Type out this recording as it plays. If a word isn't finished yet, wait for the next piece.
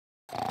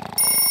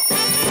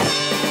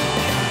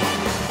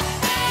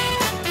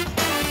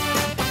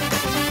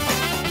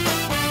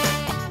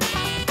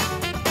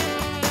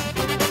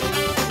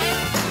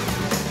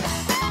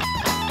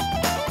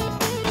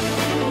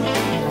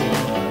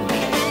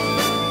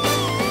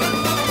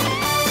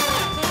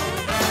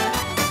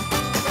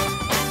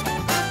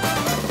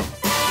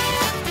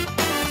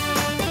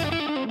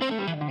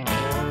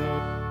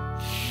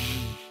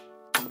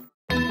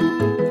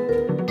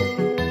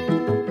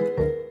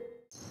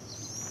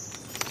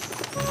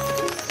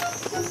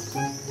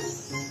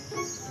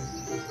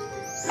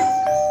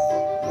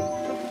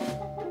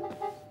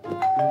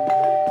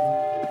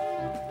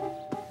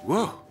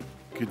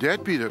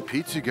that be the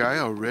pizza guy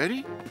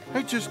already?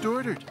 I just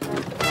ordered.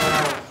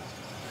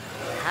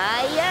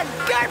 Hiya,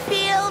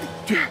 Garfield!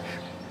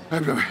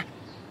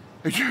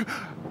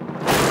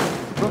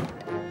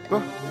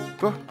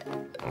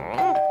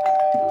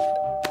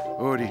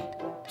 Odie,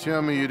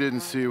 tell me you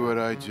didn't see what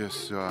I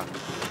just saw.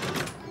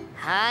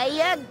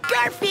 Hiya,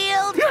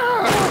 Garfield!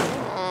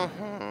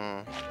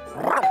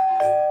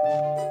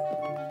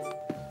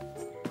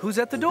 Who's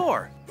at the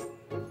door?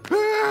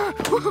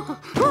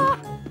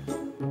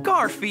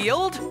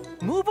 Garfield,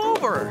 move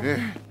over.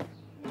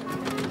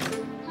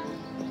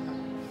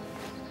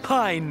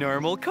 Hi,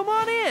 Nermal. Come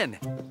on in.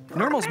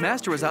 Nermal's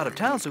master is out of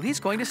town, so he's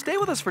going to stay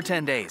with us for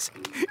 10 days.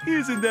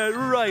 Isn't that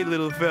right,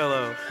 little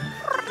fellow?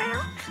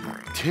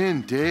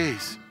 10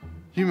 days?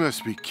 You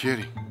must be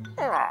kidding.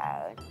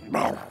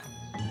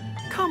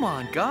 Come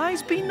on,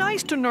 guys. Be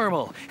nice to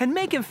Nermal and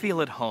make him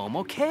feel at home,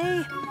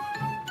 okay?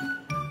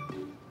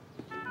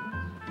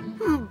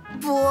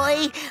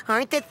 Boy,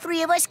 aren't the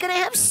three of us gonna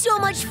have so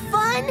much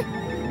fun?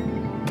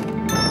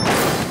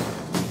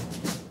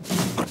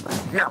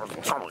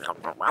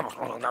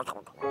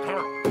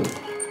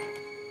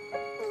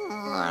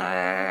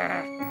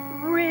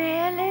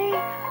 Really?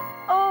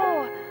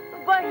 Oh,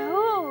 but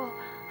who?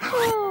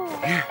 Who?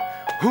 Yeah,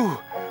 who?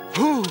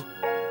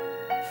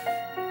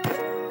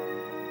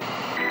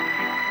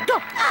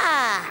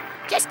 Ah,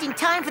 just in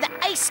time for the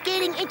Ice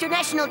Skating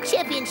International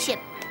Championship.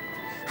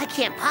 I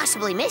can't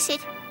possibly miss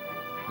it.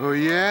 Oh,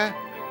 yeah?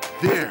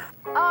 There.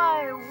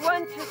 I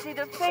want to see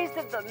the face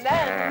of the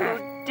man who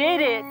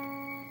did it.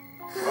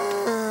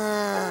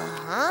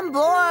 I'm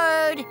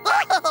bored.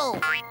 Oh!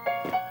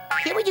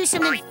 Can we do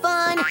something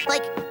fun,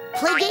 like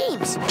play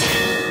games?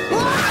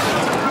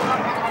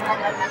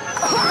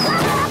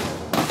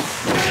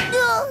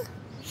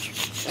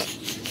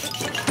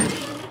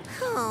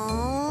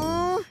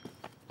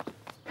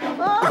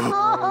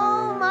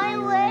 Oh, my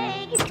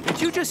leg!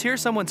 Did you just hear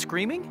someone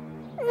screaming?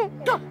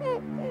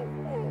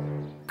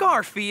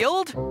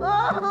 Garfield!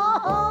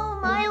 Oh,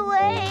 my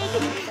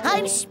leg!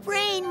 I've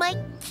sprained my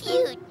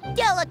cute,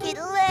 delicate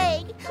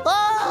leg.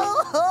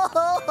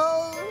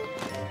 Oh!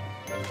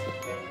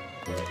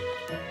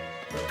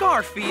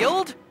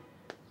 Garfield!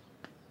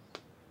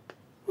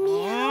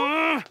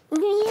 Meow.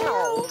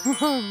 Meow.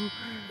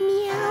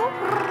 Meow.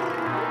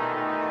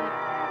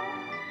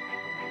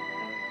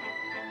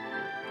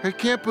 I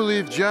can't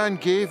believe John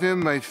gave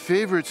him my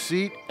favorite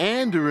seat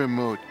and a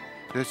remote.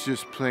 That's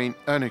just plain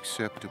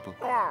unacceptable.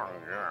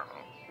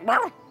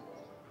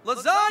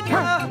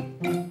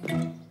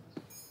 Lasagna!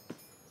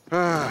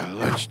 Ah,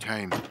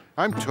 lunchtime.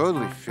 I'm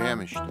totally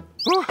famished.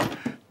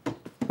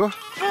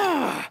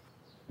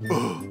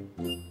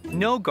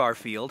 No,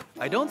 Garfield.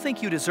 I don't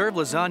think you deserve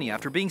lasagna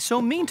after being so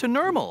mean to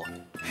Nermal.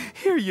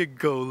 Here you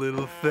go,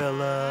 little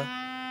fella.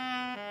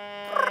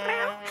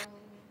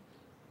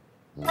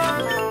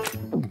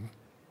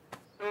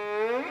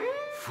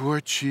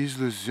 4-cheese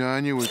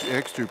lasagna with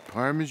extra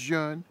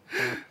Parmesan?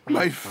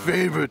 My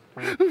favorite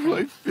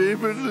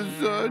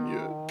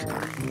lasagna.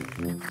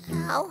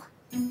 Ow.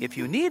 If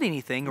you need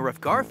anything, or if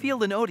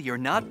Garfield and Odie are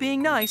not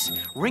being nice,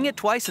 ring it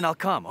twice and I'll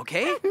come,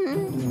 okay?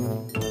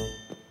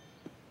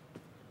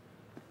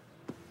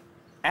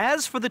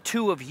 As for the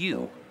two of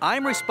you,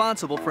 I'm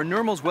responsible for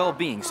Nermal's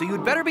well-being, so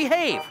you'd better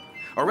behave,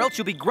 or else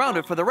you'll be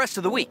grounded for the rest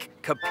of the week.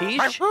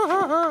 Capiche?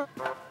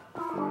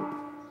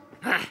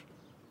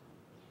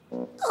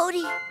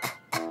 Odie,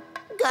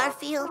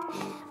 Garfield,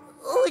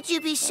 would you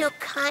be so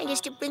kind as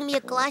to bring me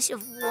a glass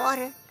of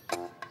water?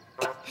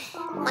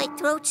 My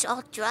throat's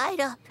all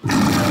dried up.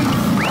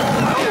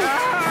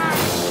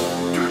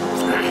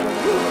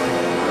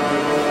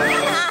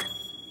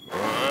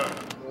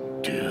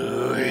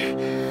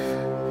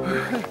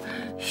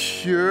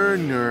 Sure,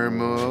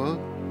 Nermal.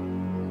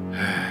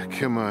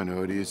 Come on,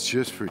 Odie, it's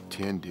just for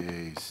 10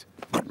 days.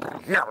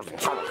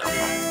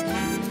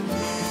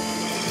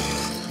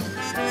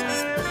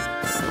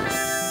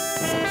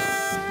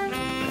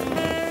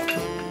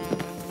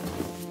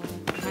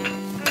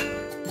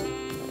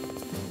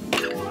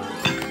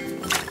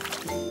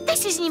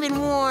 This isn't even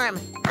warm.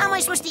 How am I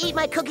supposed to eat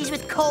my cookies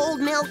with cold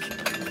milk?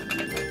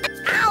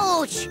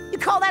 Ouch! You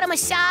call that a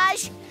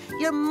massage?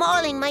 You're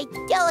mauling my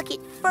delicate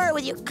fur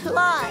with your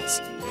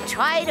claws.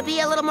 Try to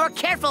be a little more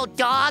careful,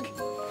 dog.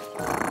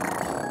 Can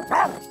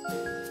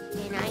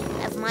I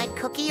have my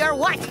cookie or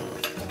what?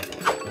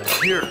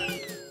 Here,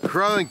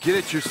 crawl and get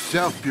it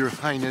yourself, Your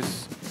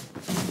Highness.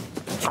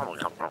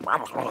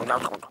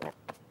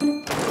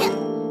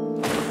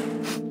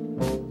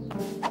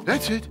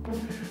 That's it.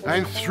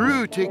 I'm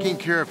through taking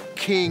care of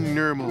King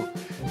Nermal.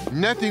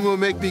 Nothing will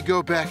make me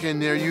go back in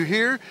there, you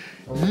hear?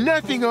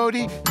 Nothing,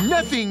 Odie.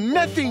 Nothing,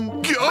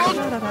 nothing.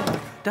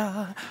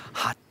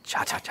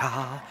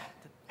 Ha-cha-cha-cha.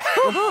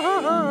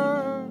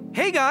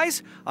 Hey,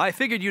 guys. I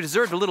figured you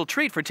deserved a little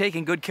treat for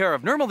taking good care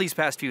of Nermal these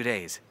past few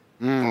days.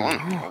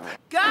 Garfield!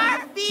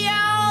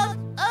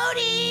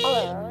 Odie!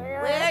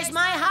 Where's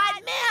my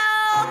hot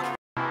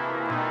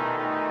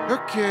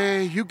milk?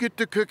 Okay, you get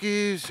the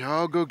cookies.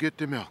 I'll go get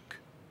the milk.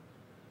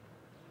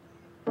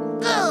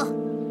 Ugh.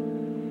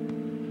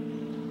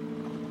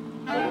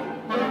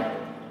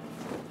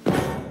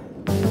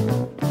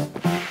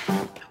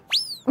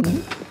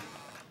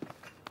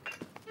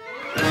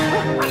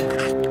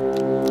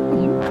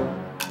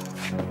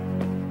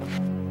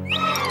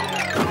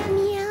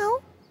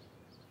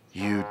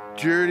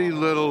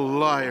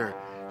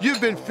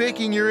 been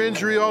faking your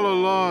injury all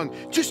along,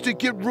 just to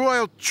get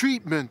royal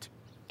treatment.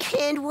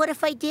 And what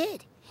if I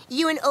did?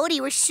 You and Odie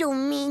were so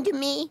mean to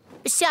me.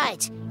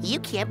 Besides, you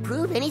can't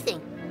prove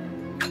anything.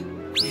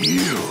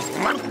 You.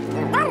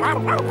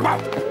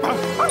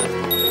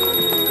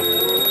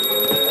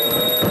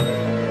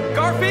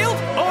 Garfield,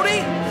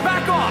 Odie,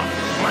 back off!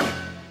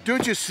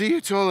 Don't you see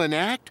it's all an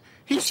act?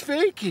 He's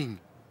faking.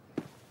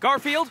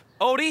 Garfield,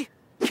 Odie,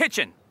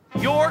 kitchen.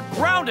 You're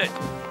grounded.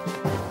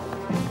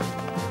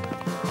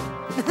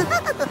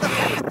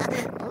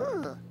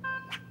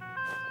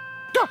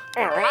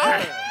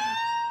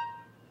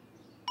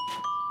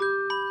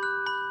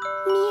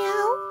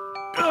 Meow.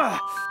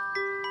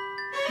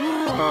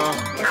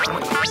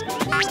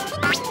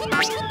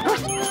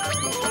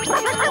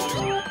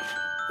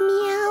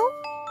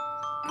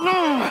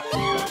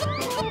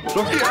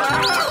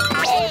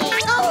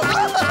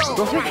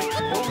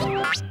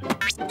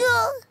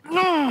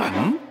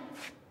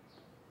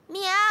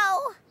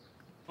 Meow.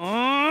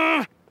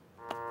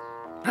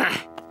 Hey!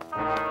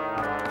 Meow.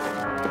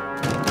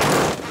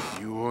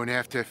 You won't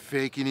have to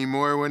fake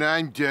anymore when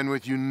I'm done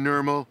with you,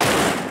 Nermal.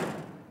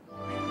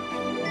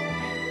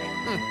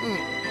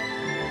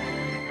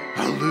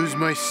 I'll lose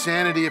my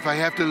sanity if I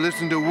have to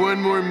listen to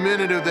one more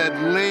minute of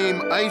that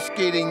lame ice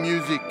skating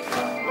music.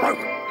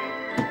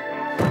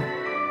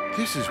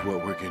 This is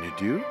what we're gonna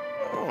do.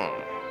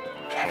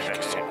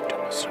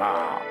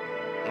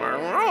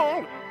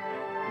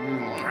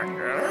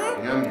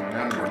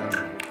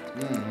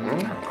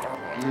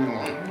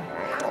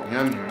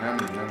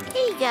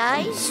 Hey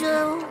guys,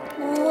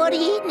 what are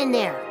you eating in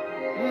there?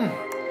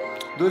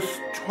 This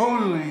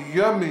totally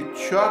yummy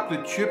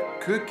chocolate chip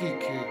cookie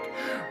cake.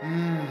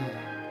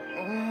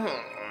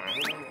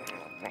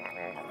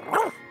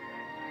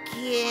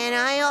 Can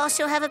I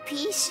also have a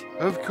piece?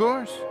 Of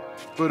course.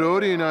 But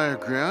Odie and I are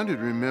grounded,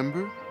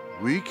 remember?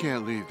 We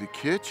can't leave the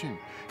kitchen.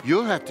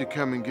 You'll have to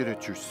come and get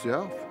it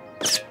yourself.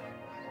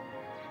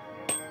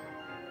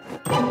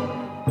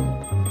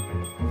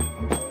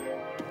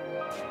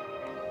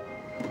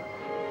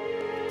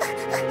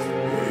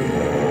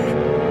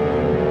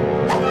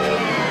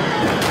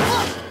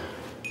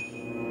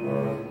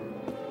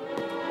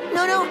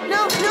 No!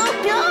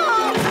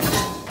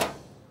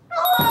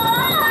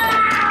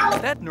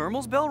 Is that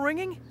Nermal's bell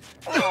ringing?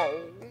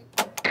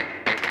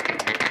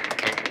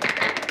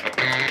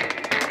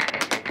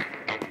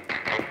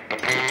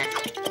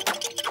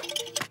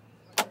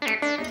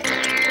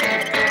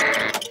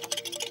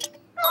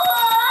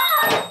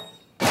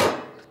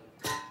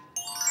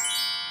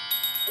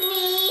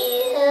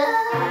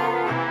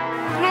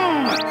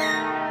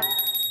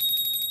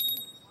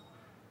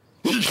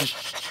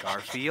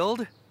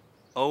 Garfield?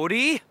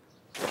 Odie?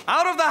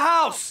 Out of the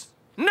house!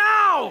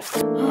 Now!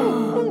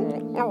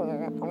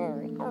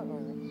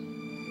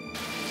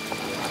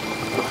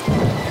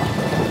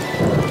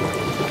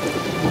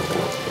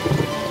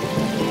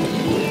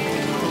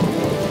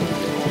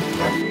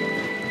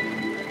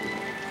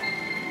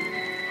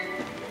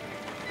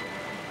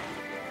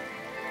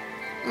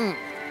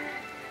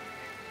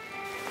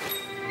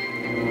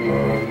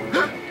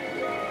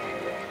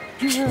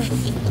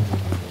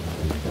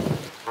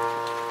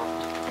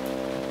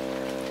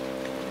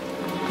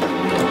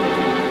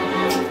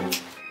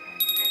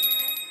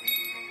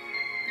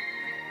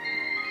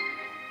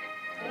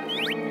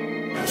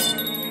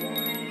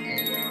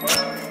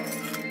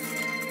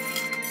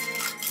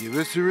 Give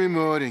us a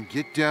remote and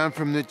get down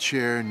from the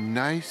chair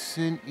nice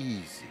and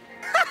easy.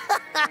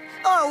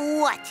 Or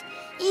what?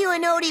 You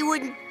and Odie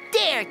wouldn't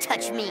dare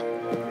touch me.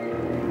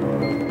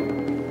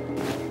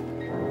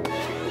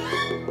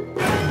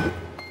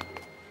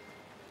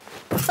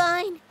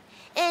 Fine.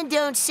 And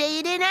don't say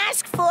you didn't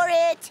ask for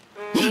it.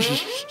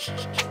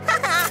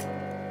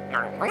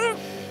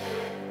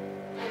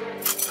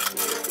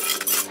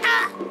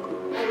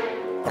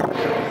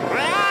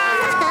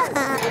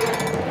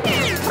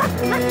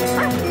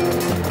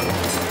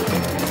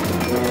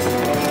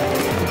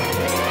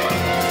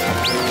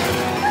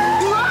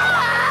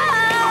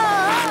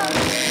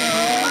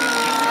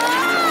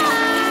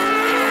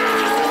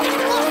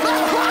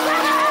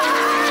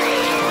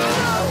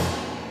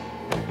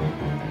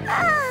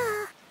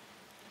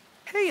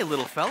 Hey,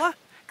 little fella.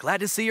 Glad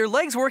to see your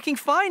legs working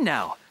fine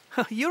now.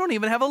 You don't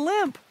even have a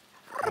limp.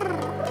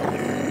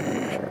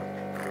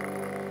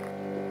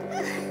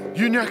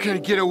 You're not gonna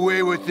get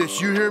away with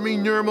this, you hear me,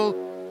 Nermal?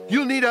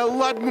 You'll need a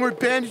lot more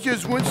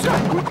bandages once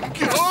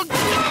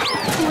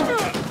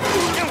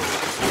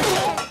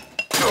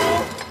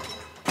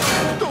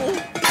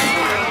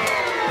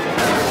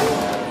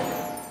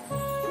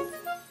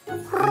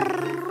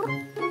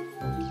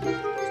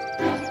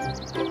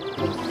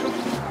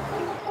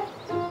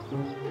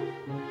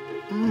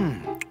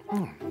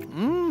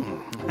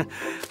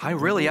I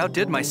really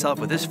outdid myself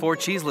with this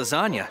 4-cheese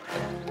lasagna.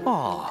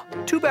 Aw,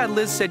 too bad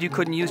Liz said you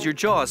couldn't use your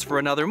jaws for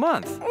another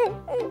month.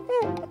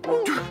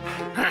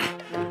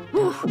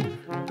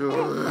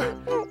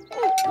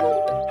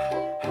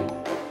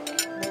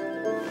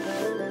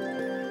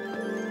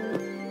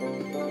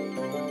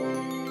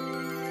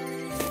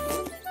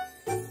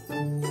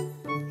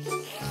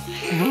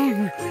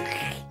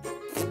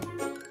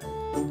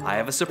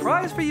 a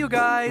surprise for you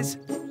guys.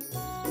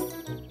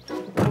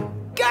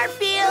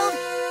 Garfield!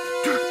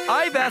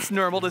 I've asked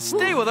Nermal to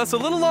stay with us a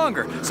little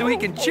longer so he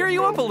can cheer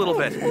you up a little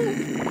bit.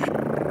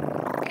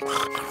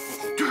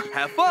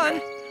 Have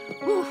fun.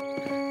 Ooh,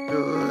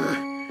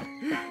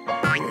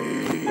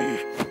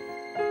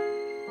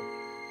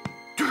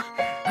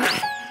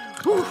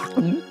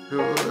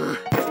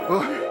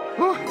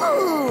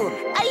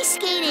 ice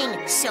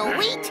skating,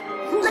 sweet.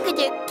 Look at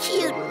their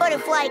cute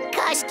butterfly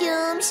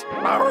costumes.